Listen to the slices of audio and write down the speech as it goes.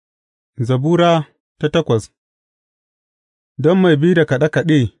Zabura ta takwas. Don mai bi da kaɗe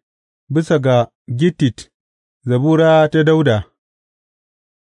kaɗe bisa ga gittit. Zabura ta Dawuda.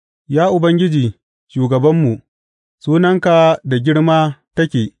 Ya Ubangiji, shugabanmu, sunanka da girma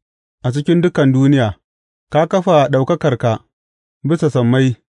take a cikin dukan duniya; ka kafa ɗaukakarka bisa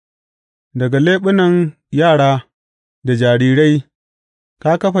sammai. Daga leɓunan yara da jarirai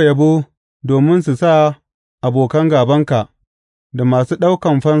ka kafa yabo domin su sa abokan gābanka da masu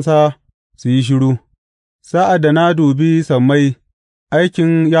ɗaukan fansa su yi shiru, sa'ad da na dubi sammai,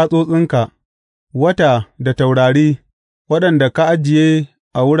 aikin yatsotsinka, wata da taurari waɗanda ka ajiye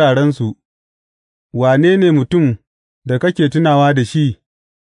a wurarensu. Wane ne mutum da kake tunawa da shi,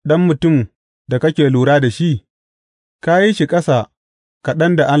 ɗan mutum da kake lura da shi? Ka yi shi ƙasa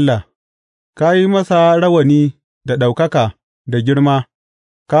kaɗan da Allah, ka yi masa rawani da ɗaukaka da girma,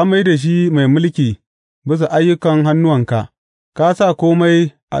 ka mai da shi mai mulki bisa ayyukan hannuwanka, ka sa kome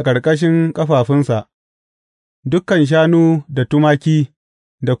a ƙarƙashin ƙafafunsa, dukan shanu da tumaki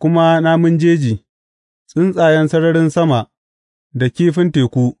da kuma namun jeji, tsuntsayen sararin sama da kifin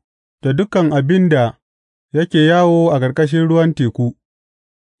teku, da dukan abin da yake yawo a ƙarƙashin ruwan teku.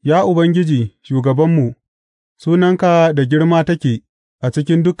 Ya Ubangiji, shugabanmu, sunanka da girma take a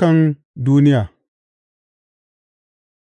cikin dukan duniya.